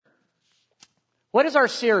What is our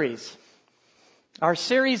series? Our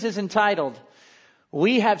series is entitled,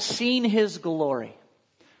 We Have Seen His Glory.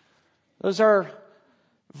 Those are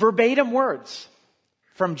verbatim words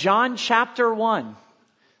from John chapter 1.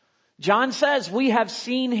 John says, we have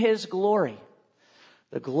seen His glory,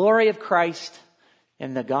 the glory of Christ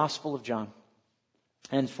in the Gospel of John.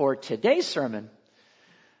 And for today's sermon,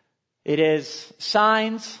 it is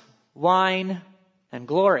signs, wine, and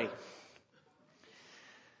glory.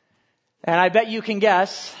 And I bet you can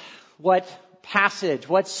guess what passage,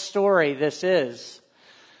 what story this is.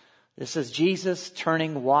 This is Jesus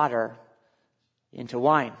turning water into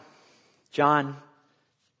wine. John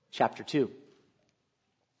chapter 2.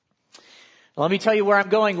 Let me tell you where I'm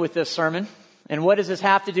going with this sermon. And what does this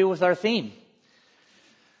have to do with our theme?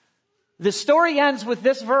 The story ends with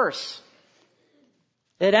this verse.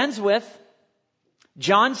 It ends with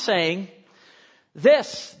John saying,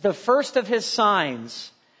 this, the first of his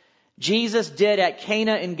signs, Jesus did at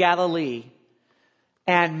Cana in Galilee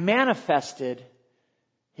and manifested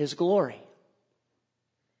His glory.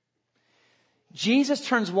 Jesus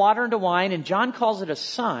turns water into wine, and John calls it a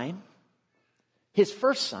sign, his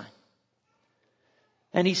first sign.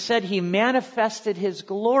 And he said he manifested His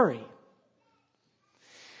glory.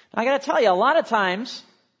 I got to tell you, a lot of times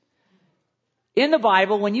in the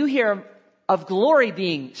Bible, when you hear of glory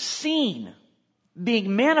being seen,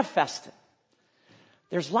 being manifested,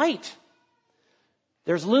 there's light.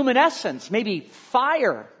 There's luminescence, maybe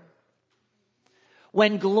fire.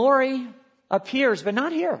 When glory appears, but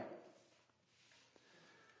not here.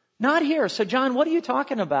 Not here. So John, what are you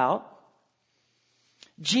talking about?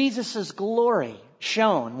 Jesus' glory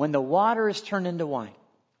shown when the water is turned into wine.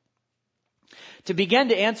 To begin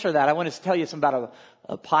to answer that, I want to tell you something about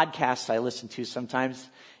a podcast I listen to sometimes.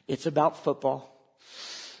 It's about football,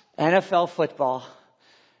 NFL football.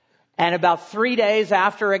 And about 3 days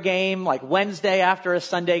after a game, like Wednesday after a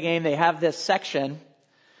Sunday game, they have this section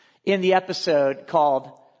in the episode called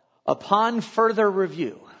Upon Further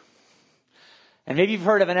Review. And maybe you've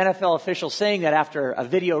heard of an NFL official saying that after a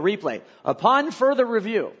video replay. Upon further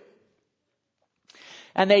review.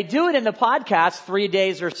 And they do it in the podcast 3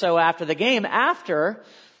 days or so after the game, after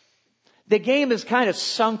the game is kind of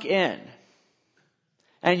sunk in.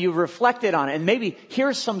 And you reflected on it. And maybe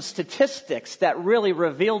here's some statistics that really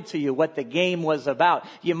revealed to you what the game was about.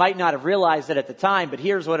 You might not have realized it at the time, but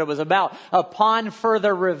here's what it was about. Upon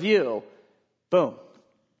further review, boom.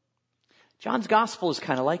 John's gospel is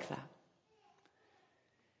kind of like that.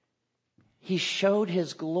 He showed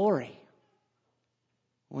His glory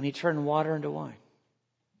when He turned water into wine.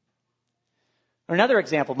 Or another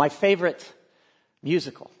example, my favorite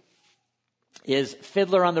musical is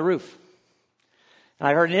Fiddler on the Roof. And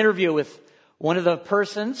I heard an interview with one of the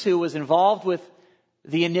persons who was involved with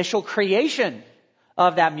the initial creation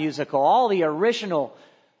of that musical, all the original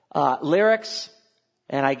lyrics,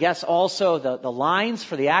 and I guess also the lines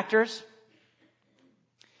for the actors.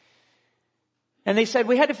 And they said,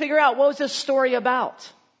 we had to figure out, what was this story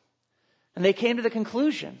about? And they came to the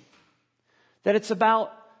conclusion that it's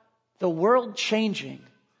about the world changing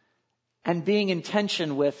and being in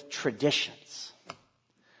tension with traditions.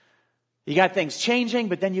 You got things changing,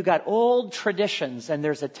 but then you got old traditions, and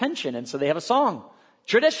there's a tension, and so they have a song,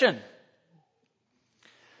 Tradition.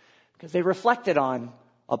 Because they reflected on,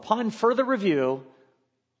 upon further review,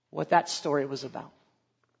 what that story was about.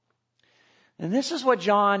 And this is what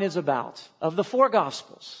John is about, of the four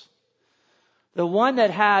Gospels. The one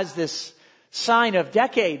that has this sign of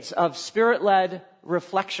decades of Spirit-led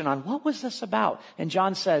reflection on what was this about. And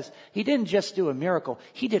John says, He didn't just do a miracle,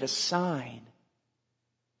 He did a sign.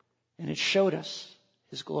 And it showed us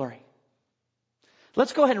His glory.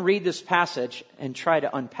 Let's go ahead and read this passage and try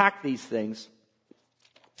to unpack these things.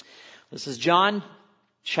 This is John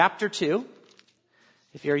chapter 2.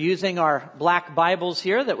 If you're using our black Bibles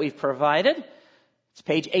here that we've provided, it's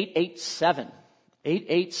page 887.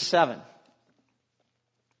 887.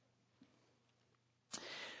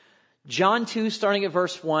 John 2, starting at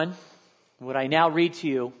verse 1. What I now read to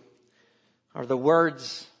you are the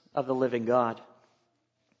words of the living God.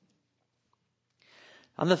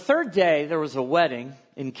 On the third day, there was a wedding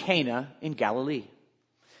in Cana in Galilee,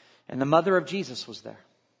 and the mother of Jesus was there.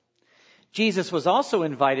 Jesus was also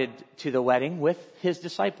invited to the wedding with His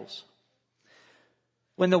disciples.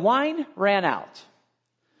 When the wine ran out,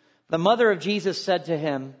 the mother of Jesus said to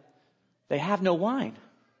Him, "They have no wine."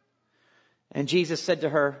 And Jesus said to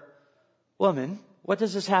her, "Woman, what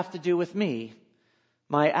does this have to do with me?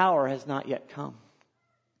 My hour has not yet come."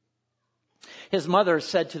 His mother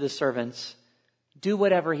said to the servants, "Do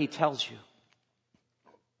whatever He tells you."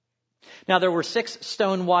 Now there were 6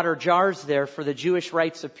 stone water jars there for the Jewish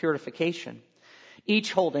rites of purification,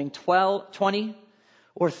 each holding 20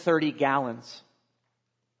 or 30 gallons.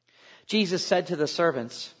 Jesus said to the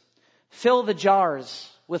servants, "Fill the jars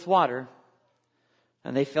with water."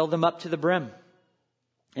 And they filled them up to the brim.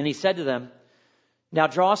 And he said to them, "Now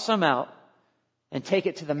draw some out and take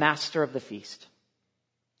it to the master of the feast."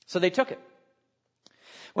 So they took it.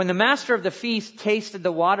 When the master of the feast tasted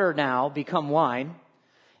the water now become wine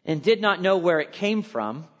and did not know where it came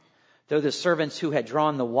from, though the servants who had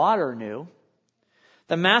drawn the water knew,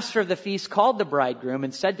 the master of the feast called the bridegroom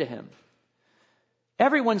and said to him,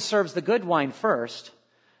 "Everyone serves the good wine first,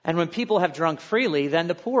 and when people have drunk freely, then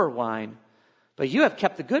the poor wine. But you have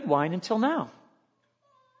kept the good wine until now."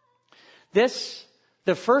 This,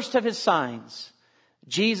 the first of his signs,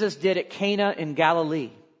 Jesus did at Cana in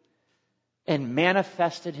Galilee and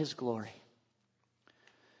manifested his glory.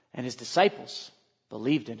 And his disciples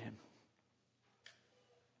believed in him.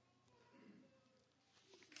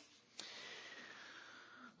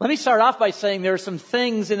 Let me start off by saying there are some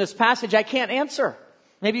things in this passage I can't answer.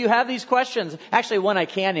 Maybe you have these questions. Actually, one I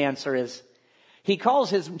can answer is,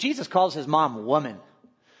 Jesus calls his mom woman.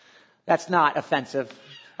 That's not offensive.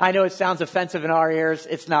 I know it sounds offensive in our ears.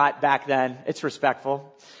 It's not back then. It's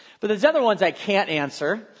respectful. But there's other ones I can't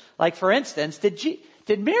answer. Like, for instance,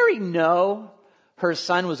 did Mary know her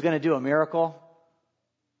son was going to do a miracle?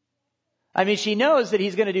 I mean, she knows that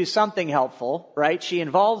he's going to do something helpful, right? She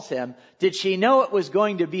involves him. Did she know it was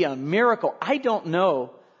going to be a miracle? I don't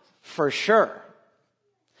know for sure.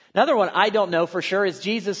 Another one I don't know for sure is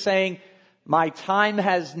Jesus saying, "My time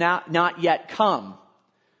has not yet come."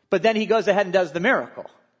 But then he goes ahead and does the miracle,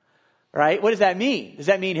 right? What does that mean? Does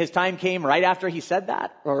that mean his time came right after he said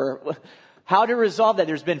that? Or how to resolve that?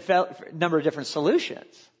 There's been a number of different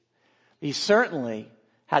solutions. He certainly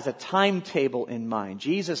has a timetable in mind.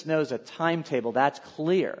 Jesus knows a timetable. That's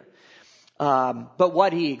clear. But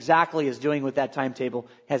what he exactly is doing with that timetable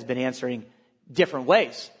has been answering different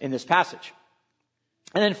ways in this passage.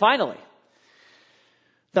 And then finally,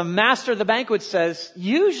 the master of the banquet says,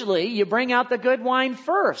 usually you bring out the good wine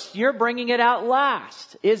first. You're bringing it out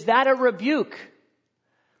last. Is that a rebuke?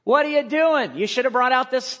 What are you doing? You should have brought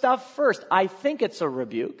out this stuff first. I think it's a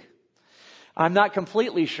rebuke. I'm not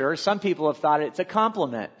completely sure. Some people have thought it's a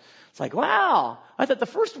compliment. It's like, wow, I thought the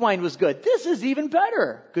first wine was good. This is even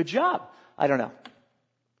better. Good job. I don't know.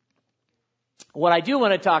 What I do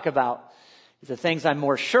want to talk about is the things I'm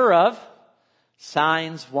more sure of: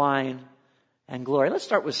 signs, wine, and glory. Let's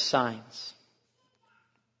start with signs.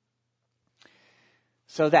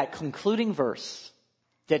 So that concluding verse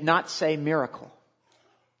did not say miracle.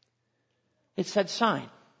 It said sign.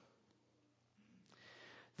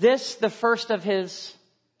 This, the first of his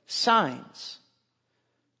signs,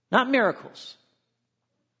 not miracles.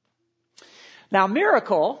 Now,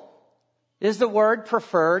 miracle is the word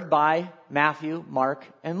preferred by Matthew, Mark,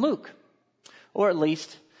 and Luke. Or at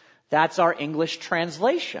least that's our English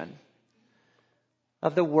translation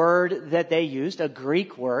of the word that they used, a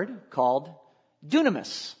Greek word called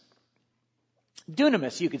dunamis.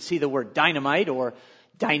 Dunamis, you could see the word dynamite or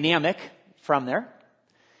dynamic from there.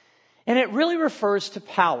 And it really refers to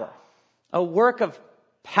power, a work of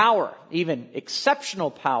power, even exceptional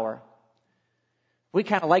power. We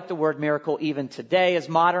kind of like the word miracle even today as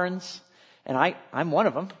moderns, and I'm one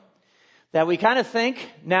of them, that we kind of think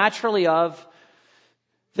naturally of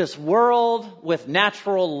this world with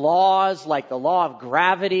natural laws like the law of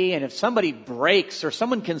gravity, and if somebody breaks or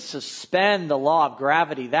someone can suspend the law of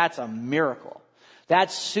gravity, that's a miracle.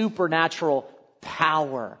 That's supernatural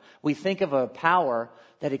power. We think of a power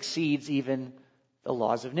that exceeds even the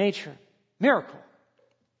laws of nature. Miracle.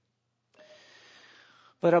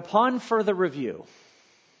 But upon further review,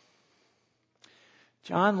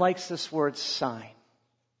 John likes this word sign.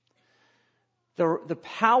 The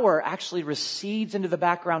power actually recedes into the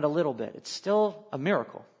background a little bit. It's still a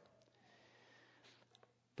miracle.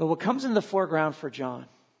 But what comes in the foreground for John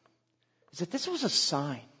is that this was a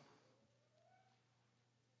sign.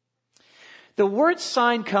 The word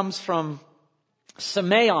sign comes from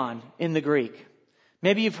semeion in the Greek.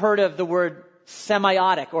 Maybe you've heard of the word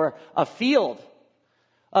semiotic, or a field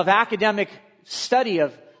of academic study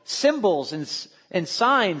of symbols and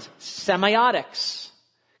signs, semiotics,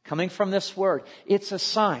 coming from this word. It's a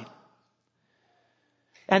sign.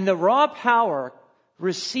 And the raw power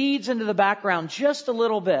recedes into the background just a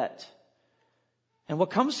little bit. And what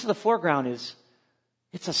comes to the foreground is,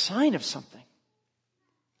 it's a sign of something.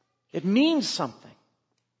 It means something.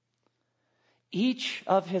 Each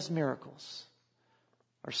of his miracles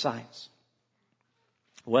are signs.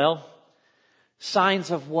 Well,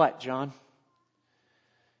 signs of what, John?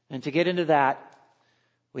 And to get into that,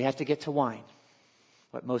 we have to get to wine.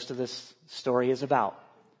 what most of this story is about.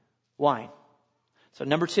 Wine. So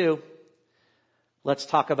number 2, let's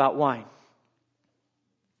talk about wine.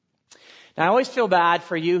 Now, I always feel bad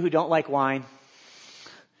for you who don't like wine.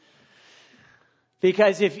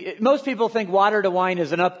 Because most people think water to wine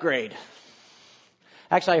is an upgrade.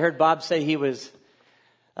 Actually, I heard Bob say he was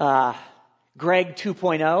Greg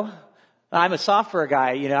 2.0. I'm a software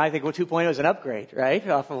guy. I think 2.0 is an upgrade, right?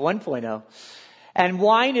 Off of 1.0. And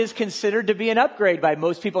wine is considered to be an upgrade by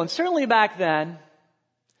most people. And certainly back then,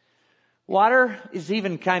 water is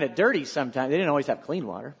even kind of dirty sometimes. They didn't always have clean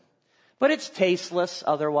water. But it's tasteless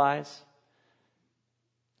otherwise.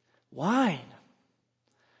 Wine.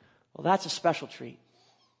 Well, that's a special treat.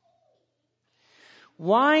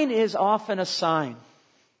 Wine is often a sign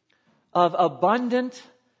of abundant,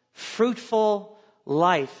 fruitful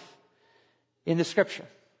life in the Scripture.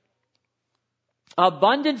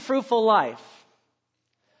 Abundant, fruitful life.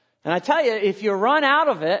 And I tell you, if you run out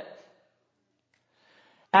of it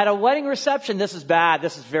at a wedding reception, this is bad.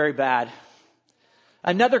 This is very bad.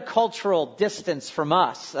 Another cultural distance from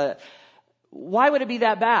us. Why would it be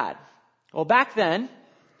that bad? Well, back then,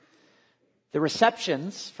 the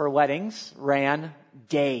receptions for weddings ran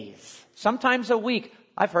days, sometimes a week.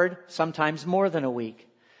 I've heard sometimes more than a week.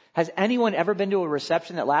 Has anyone ever been to a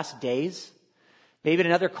reception that lasts days? Maybe in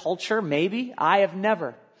another culture, maybe. I have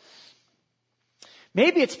never.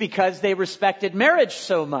 Maybe it's because they respected marriage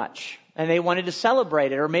so much and they wanted to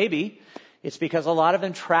celebrate it. Or maybe it's because a lot of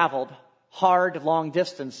them traveled hard, long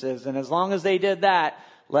distances. And as long as they did that,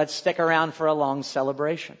 let's stick around for a long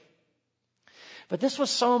celebration. But this was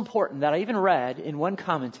so important that I even read in one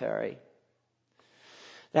commentary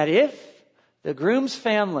that if the groom's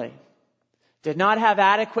family did not have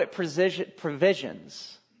adequate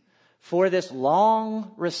provisions for this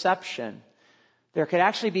long reception, there could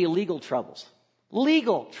actually be legal troubles.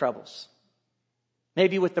 Legal troubles.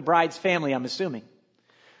 Maybe with the bride's family, I'm assuming.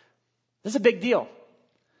 This is a big deal.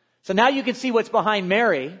 So now you can see what's behind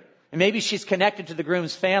Mary, and maybe she's connected to the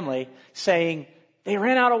groom's family, saying, they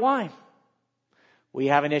ran out of wine. We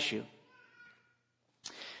have an issue.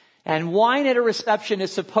 And wine at a reception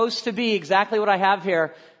is supposed to be exactly what I have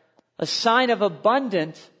here, a sign of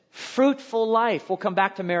abundant, fruitful life. We'll come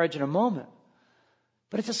back to marriage in a moment.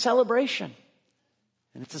 But it's a celebration.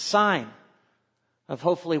 And it's a sign of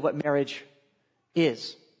hopefully what marriage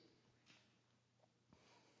is.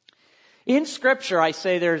 In Scripture, I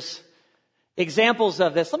say there's examples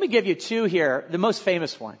of this. Let me give you 2 here. The most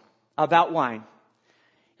famous one about wine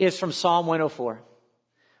is from Psalm 104.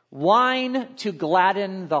 Wine to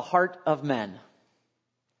gladden the heart of men.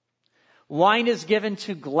 Wine is given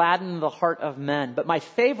to gladden the heart of men. But my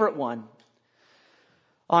favorite one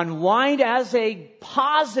on wine as a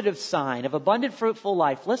positive sign of abundant, fruitful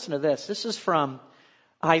life. Listen to this. This is from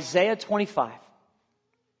Isaiah 25.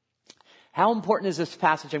 How important is this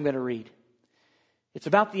passage I'm going to read? It's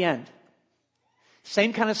about the end.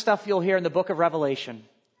 Same kind of stuff you'll hear in the book of Revelation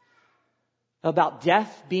about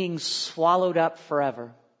death being swallowed up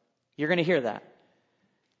forever. You're going to hear that.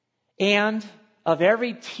 And of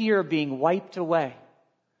every tear being wiped away.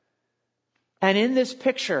 And in this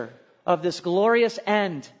picture of this glorious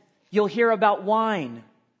end, you'll hear about wine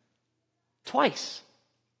twice.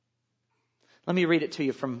 Let me read it to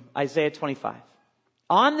you from Isaiah 25.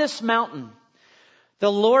 On this mountain,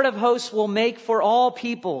 the Lord of hosts will make for all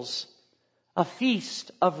peoples a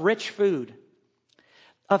feast of rich food,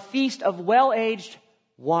 a feast of well-aged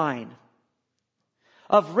wine,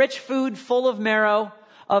 of rich food full of marrow,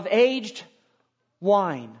 of aged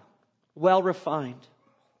wine, well refined.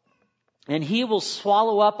 And he will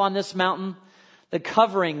swallow up on this mountain the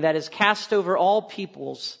covering that is cast over all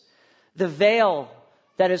peoples, the veil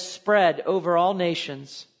that is spread over all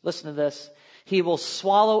nations. Listen to this. He will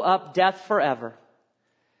swallow up death forever,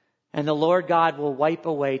 and the Lord God will wipe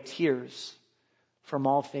away tears from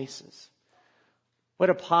all faces. What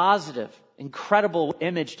a positive, incredible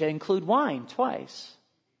image to include wine twice.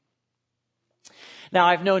 Now,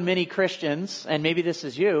 I've known many Christians, and maybe this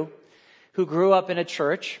is you, who grew up in a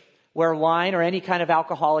church where wine or any kind of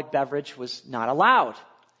alcoholic beverage was not allowed.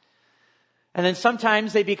 And then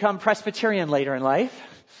sometimes they become Presbyterian later in life.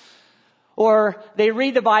 Or they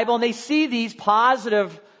read the Bible and they see these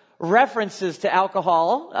positive references to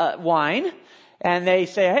alcohol, wine, and they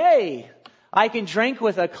say, hey, I can drink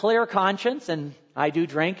with a clear conscience, and I do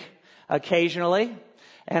drink occasionally,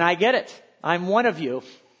 and I get it. I'm one of you.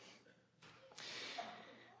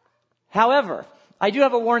 However, I do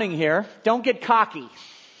have a warning here. Don't get cocky.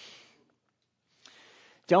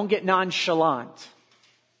 Don't get nonchalant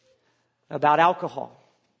about alcohol.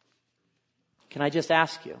 Can I just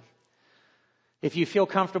ask you, If you feel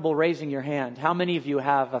comfortable raising your hand, how many of you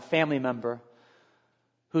have a family member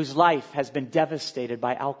whose life has been devastated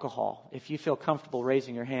by alcohol? If you feel comfortable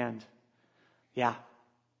raising your hand. Yeah.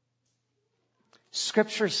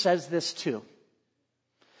 Scripture says this too.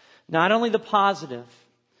 Not only the positive,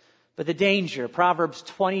 but the danger. Proverbs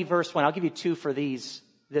 20 verse 1. I'll give you two for this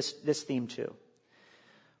theme too.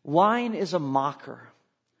 Wine is a mocker.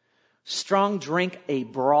 Strong drink a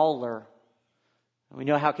brawler. We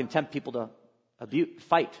know how it can tempt people to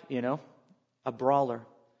fight, a brawler.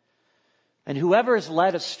 And whoever is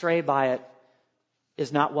led astray by it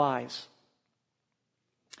is not wise.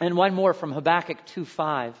 And one more from Habakkuk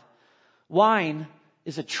 2:5. Wine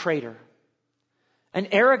is a traitor. An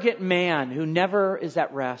arrogant man who never is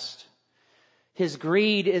at rest. His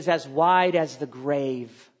greed is as wide as the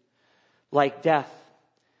grave. Like death,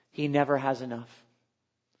 he never has enough.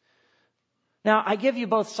 Now, I give you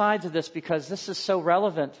both sides of this because this is so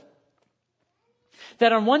relevant.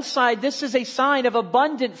 That on one side, this is a sign of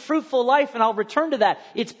abundant, fruitful life, and I'll return to that.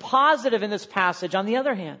 It's positive in this passage. On the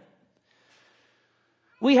other hand,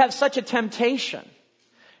 we have such a temptation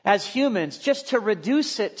as humans just to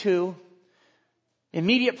reduce it to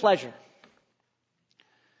immediate pleasure.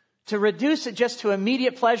 To reduce it just to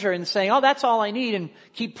immediate pleasure and saying, oh, that's all I need, and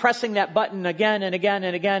keep pressing that button again and again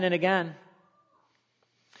and again and again.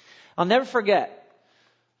 I'll never forget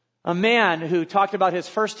a man who talked about his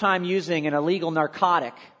first time using an illegal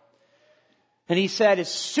narcotic. And he said, as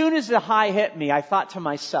soon as the high hit me, I thought to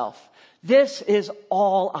myself, this is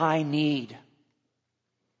all I need.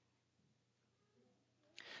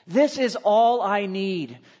 This is all I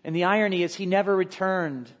need. And the irony is he never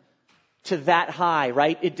returned to that high,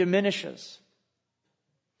 right? It diminishes.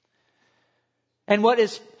 And what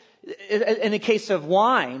is, in the case of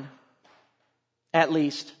wine, at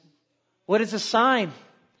least, what is a sign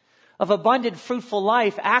of abundant, fruitful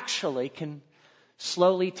life actually can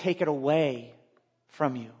slowly take it away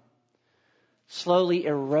from you. Slowly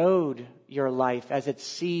erode your life as it's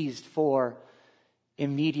seized for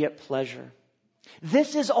immediate pleasure.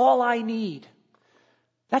 This is all I need.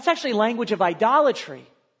 That's actually language of idolatry.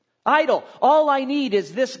 Idol. All I need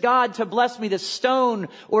is this God to bless me, this stone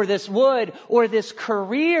or this wood or this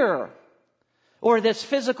career or this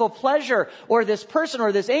physical pleasure or this person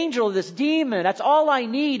or this angel or this demon. That's all I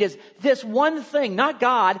need is this one thing, not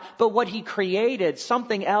God, but what He created,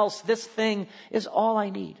 something else. This thing is all I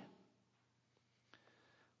need.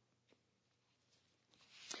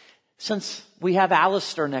 Since we have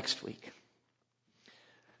Alistair next week,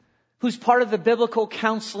 who's part of the biblical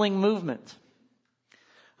counseling movement,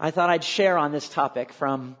 I thought I'd share on this topic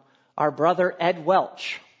from our brother Ed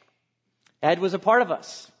Welch. Ed was a part of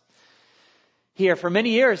us here for many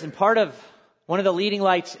years and part of one of the leading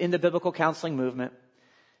lights in the biblical counseling movement.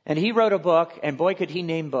 And he wrote a book, and boy could he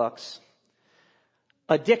name books,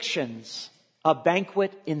 Addictions, a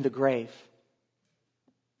Banquet in the Grave.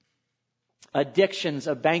 Addictions,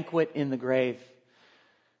 a Banquet in the Grave.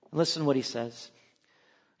 Listen what he says.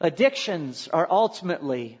 Addictions are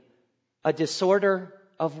ultimately a disorder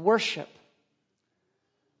of worship.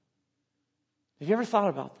 Have you ever thought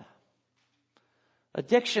about that?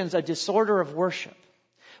 Addiction's a disorder of worship.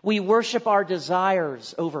 We worship our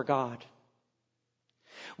desires over God.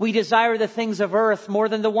 We desire the things of earth more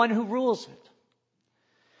than the one who rules it.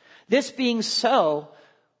 This being so,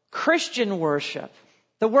 Christian worship,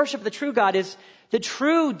 the worship of the true God, is the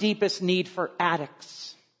true deepest need for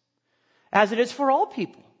addicts, as it is for all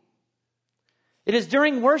people. It is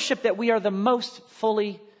during worship that we are the most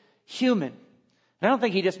fully human. And I don't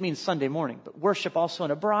think he just means Sunday morning, but worship also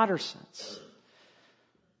in a broader sense.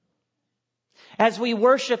 As we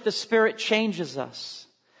worship, the Spirit changes us.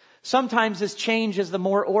 Sometimes this change is the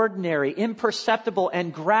more ordinary, imperceptible,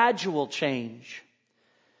 and gradual change.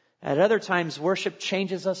 At other times, worship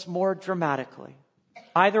changes us more dramatically.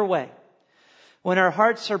 Either way, when our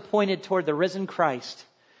hearts are pointed toward the risen Christ,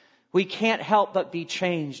 we can't help but be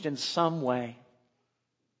changed in some way.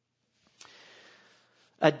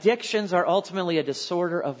 Addictions are ultimately a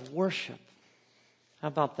disorder of worship. How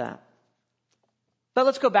about that? But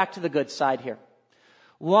let's go back to the good side here.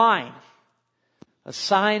 Wine, a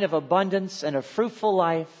sign of abundance and a fruitful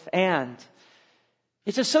life, and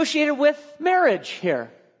it's associated with marriage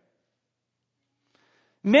here.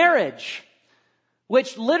 Marriage,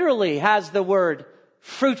 which literally has the word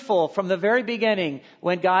fruitful from the very beginning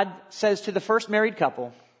when God says to the first married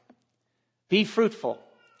couple, be fruitful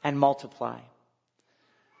and multiply.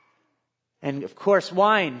 And of course,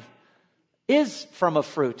 wine is from a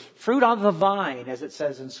fruit on the vine, as it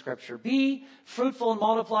says in Scripture. Be fruitful and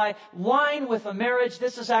multiply. Wine with a marriage,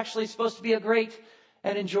 this is actually supposed to be a great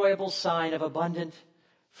and enjoyable sign of abundant,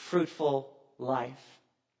 fruitful life.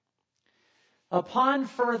 Upon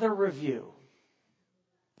further review,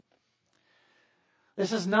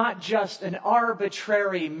 this is not just an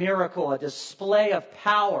arbitrary miracle, a display of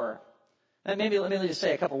power. And maybe let me just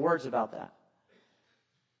say a couple words about that.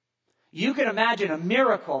 You can imagine a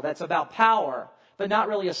miracle that's about power, but not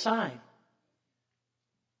really a sign.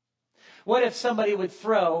 What if somebody would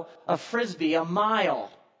throw a frisbee a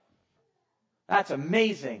mile? That's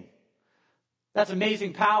amazing. That's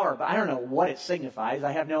amazing power, but I don't know what it signifies.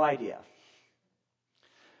 I have no idea.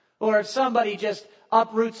 Or if somebody just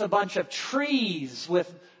uproots a bunch of trees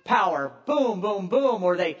with power, boom, boom, boom,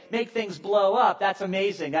 or they make things blow up, that's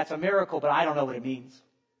amazing. That's a miracle, but I don't know what it means.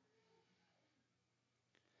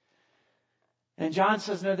 And John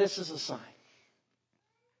says, no, this is a sign.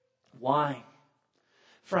 Wine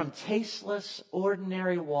from tasteless,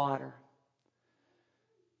 ordinary water.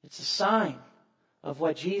 It's a sign of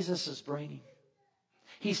what Jesus is bringing.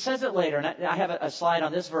 He says it later, and I have a slide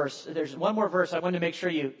on this verse. There's one more verse I wanted to make sure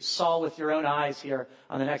you saw with your own eyes here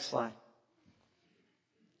on the next slide.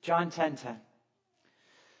 John 10:10.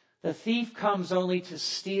 The thief comes only to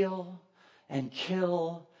steal and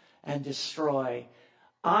kill and destroy.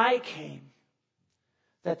 I came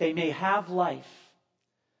that they may have life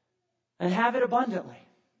and have it abundantly.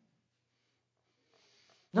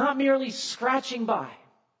 Not merely scratching by,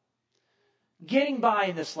 getting by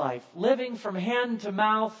in this life, living from hand to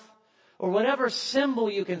mouth, or whatever symbol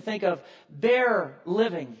you can think of, bare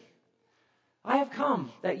living. I have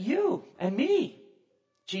come that you and me,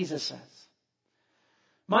 Jesus says,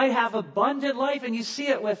 might have abundant life, and you see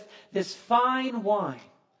it with this fine wine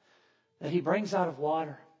that he brings out of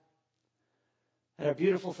water. At a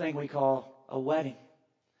beautiful thing we call a wedding.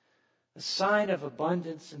 A sign of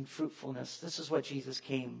abundance and fruitfulness. This is what Jesus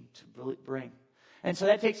came to bring. And so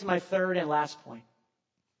that takes me to my third and last point.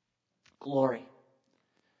 Glory.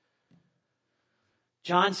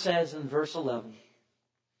 John says in verse 11,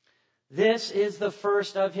 this is the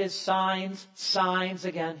first of his signs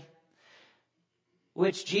again,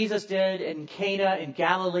 which Jesus did in Cana in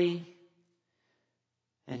Galilee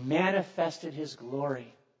and manifested his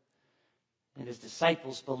glory. And his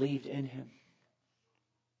disciples believed in him.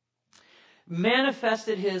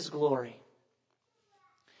 Manifested his glory.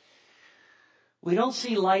 We don't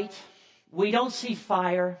see light. We don't see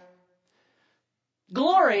fire.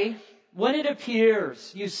 Glory, when it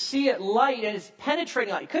appears, you see it light and it's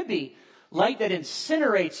penetrating light. It could be light that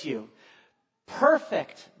incinerates you.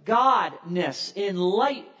 Perfect Godness in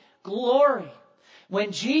light, glory.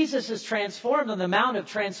 When Jesus is transformed on the Mount of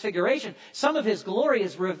Transfiguration, some of his glory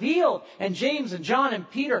is revealed, and James and John and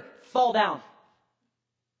Peter fall down.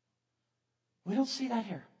 We don't see that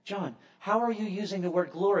here. John, how are you using the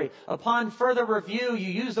word glory? Upon further review,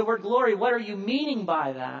 you use the word glory. What are you meaning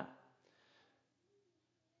by that?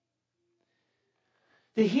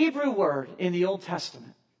 The Hebrew word in the Old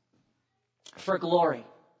Testament for glory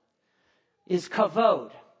is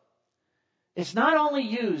kavod. It's not only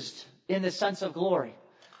used in the sense of glory,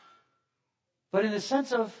 but in the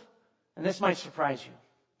sense of, and this might surprise you,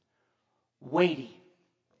 weighty.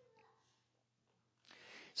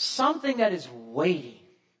 Something that is weighty,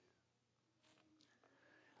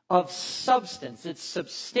 of substance. It's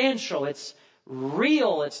substantial. It's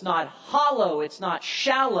real. It's not hollow. It's not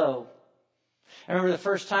shallow. I remember the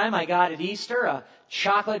first time I got at Easter a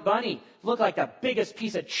chocolate bunny. It looked like the biggest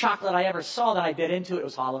piece of chocolate I ever saw. That I bit into. It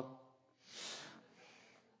was hollow.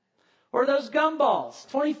 Or those gumballs,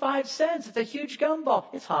 25 cents. It's a huge gumball.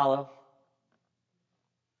 It's hollow.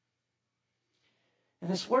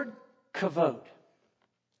 And this word kavod,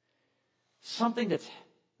 something that's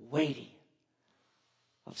weighty,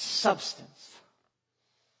 of substance.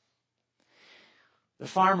 The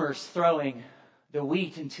farmer's throwing the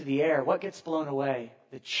wheat into the air. What gets blown away?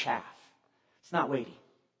 The chaff. It's not weighty.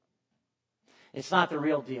 It's not the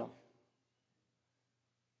real deal.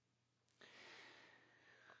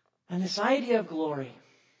 And this idea of glory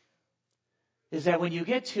is that when you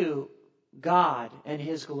get to God and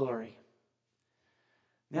his glory,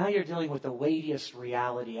 now you're dealing with the weightiest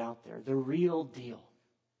reality out there, the real deal.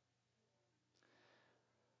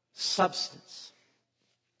 Substance.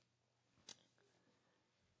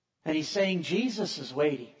 And he's saying Jesus is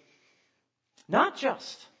weighty. Not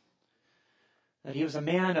just that he was a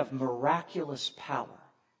man of miraculous power.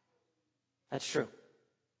 That's true.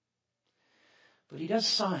 But he does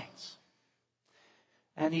signs.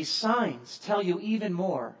 And these signs tell you even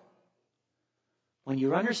more when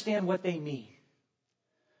you understand what they mean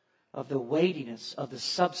of the weightiness of the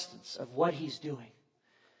substance of what he's doing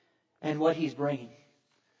and what he's bringing.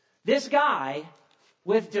 This guy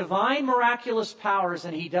with divine miraculous powers,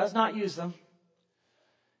 and he does not use them,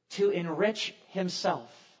 to enrich himself.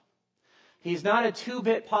 He's not a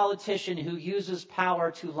two-bit politician who uses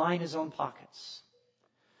power to line his own pockets.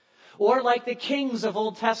 Or like the kings of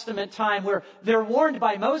Old Testament time where they're warned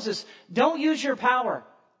by Moses, don't use your power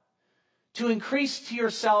to increase to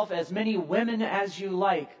yourself as many women as you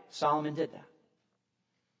like. Solomon did that.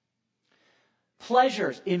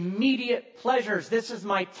 Pleasures, immediate pleasures. This is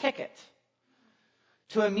my ticket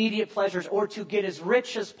to immediate pleasures, or to get as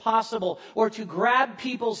rich as possible, or to grab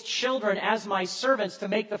people's children as my servants to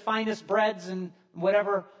make the finest breads and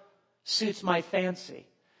whatever suits my fancy.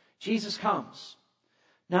 Jesus comes,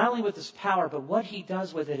 not only with his power, but what he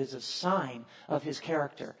does with it is a sign of his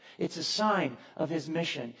character. It's a sign of his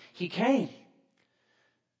mission. He came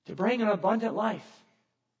to bring an abundant life,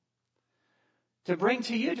 to bring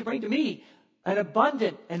to you, to bring to me, an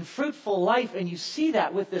abundant and fruitful life. And you see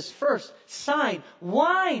that with this first sign,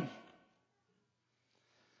 wine,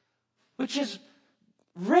 which is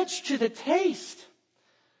rich to the taste.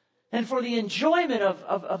 And for the enjoyment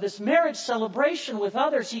of this marriage celebration with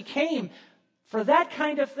others, he came for that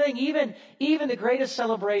kind of thing. Even the greatest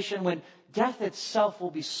celebration when death itself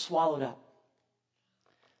will be swallowed up.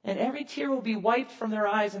 And every tear will be wiped from their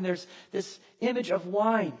eyes. And there's this image of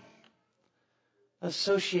wine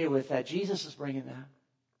associated with that. Jesus is bringing that.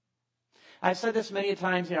 I've said this many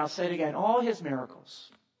times, and I'll say it again. All his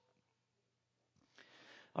miracles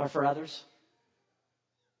are for others.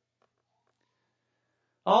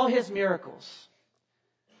 All his miracles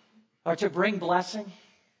are to bring blessing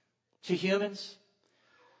to humans.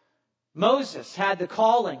 Moses had the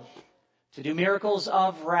calling to do miracles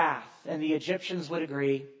of wrath, and the Egyptians would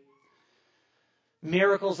agree.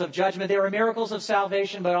 Miracles of judgment. They were miracles of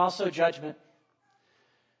salvation, but also judgment.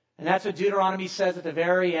 And that's what Deuteronomy says at the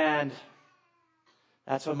very end.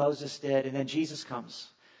 That's what Moses did. And then Jesus comes.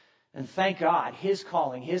 And thank God, his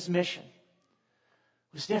calling, his mission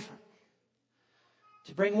was different.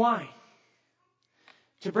 To bring wine.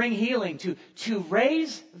 To bring healing. To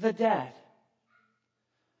raise the dead.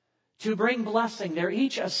 To bring blessing. They're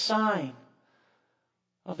each a sign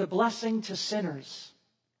of the blessing to sinners.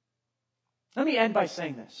 Let me end by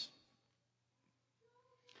saying this.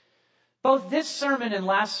 Both this sermon and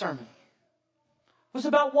last sermon was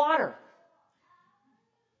about water.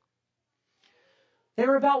 They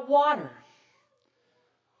were about water.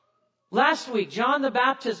 Last week, John the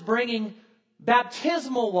Baptist bringing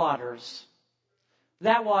baptismal waters,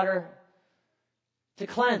 that water to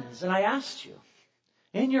cleanse. And I asked you,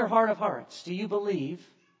 in your heart of hearts, do you believe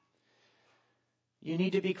you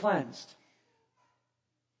need to be cleansed?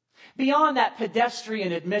 Beyond that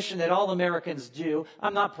pedestrian admission that all Americans do,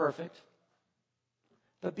 I'm not perfect.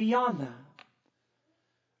 But beyond that,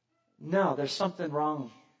 no, there's something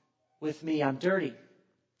wrong with me. I'm dirty.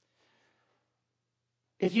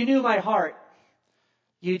 If you knew my heart,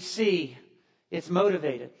 you'd see it's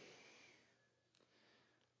motivated.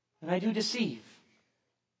 And I do deceive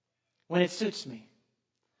when it suits me.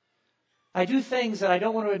 I do things that I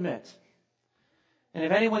don't want to admit. And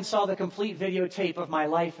if anyone saw the complete videotape of my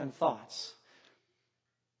life and thoughts,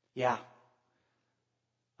 yeah,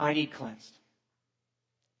 I need cleansed.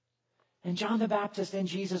 And John the Baptist and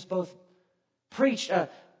Jesus both preached a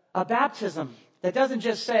baptism that doesn't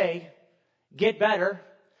just say, get better.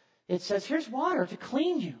 It says, here's water to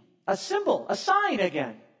clean you. A symbol, a sign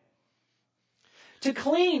again. To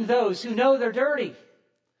clean those who know they're dirty.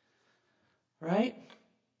 Right?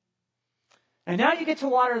 And now you get to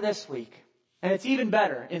water this week. And it's even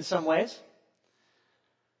better in some ways.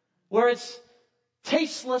 Where it's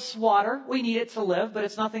tasteless water. We need it to live, but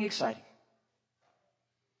it's nothing exciting.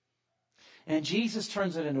 And Jesus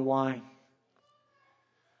turns it into wine.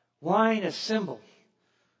 Wine, a symbol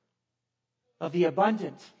of the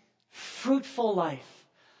abundant, fruitful life.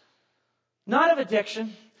 Not of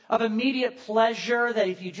addiction, of immediate pleasure, that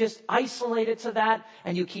if you just isolate it to that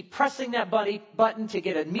and you keep pressing that button to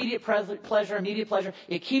get immediate pleasure,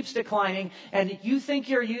 it keeps declining, and you think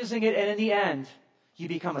you're using it, and in the end, you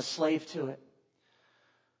become a slave to it.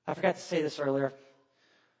 I forgot to say this earlier.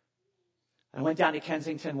 I went down to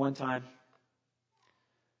Kensington one time,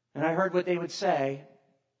 and I heard what they would say,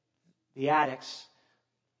 the addicts.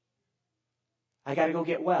 I got to go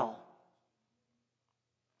get well.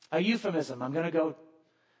 A euphemism. I'm going to go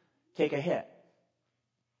take a hit.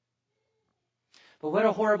 But what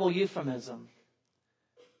a horrible euphemism.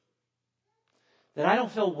 That I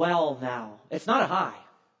don't feel well now. It's not a high.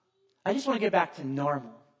 I just want to get back to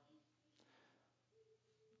normal.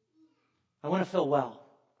 I want to feel well.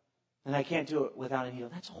 And I can't do it without a needle.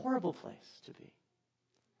 That's a horrible place to be.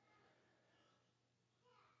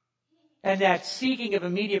 And that seeking of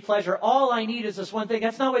immediate pleasure, all I need is this one thing.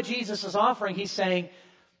 That's not what Jesus is offering. He's saying,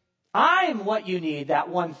 I'm what you need, that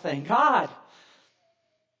one thing, God.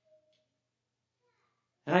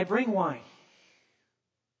 And I bring wine.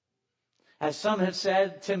 As some have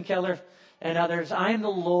said, Tim Keller and others, I am the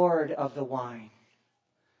Lord of the wine.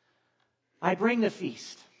 I bring the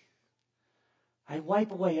feast. I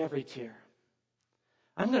wipe away every tear.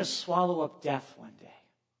 I'm going to swallow up death one day.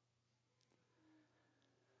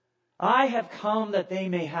 I have come that they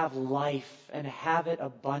may have life and have it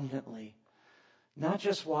abundantly. Not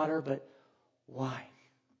just water, but wine.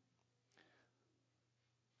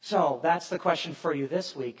 So that's the question for you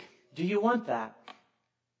this week. Do you want that?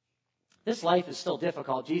 This life is still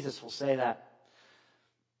difficult. Jesus will say that.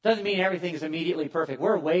 Doesn't mean everything is immediately perfect.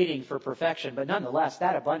 We're waiting for perfection, but nonetheless,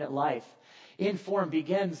 that abundant life in form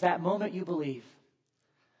begins that moment you believe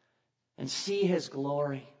and see His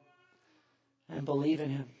glory and believe in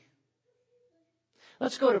Him.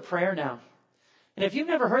 Let's go to prayer now. And if you've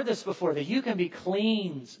never heard this before, that you can be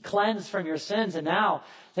cleansed from your sins, and now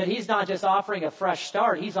that He's not just offering a fresh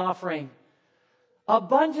start, He's offering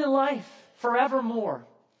abundant life forevermore.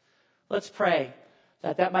 Let's pray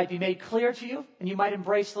that might be made clear to you, and you might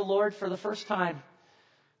embrace the Lord for the first time.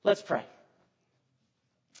 Let's pray.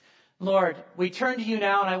 Lord, we turn to you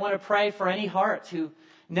now, and I want to pray for any heart who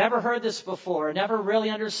never heard this before, never really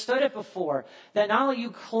understood it before, that not only you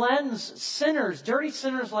cleanse sinners, dirty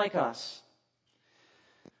sinners like us,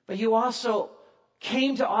 but you also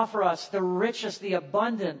came to offer us the richest, the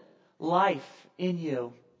abundant life in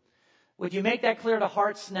you. Would you make that clear to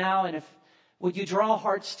hearts now? And would you draw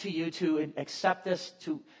hearts to you to accept this,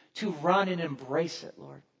 to run and embrace it,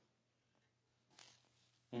 Lord?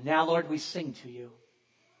 And now, Lord, we sing to you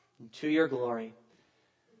and to your glory.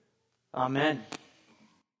 Amen.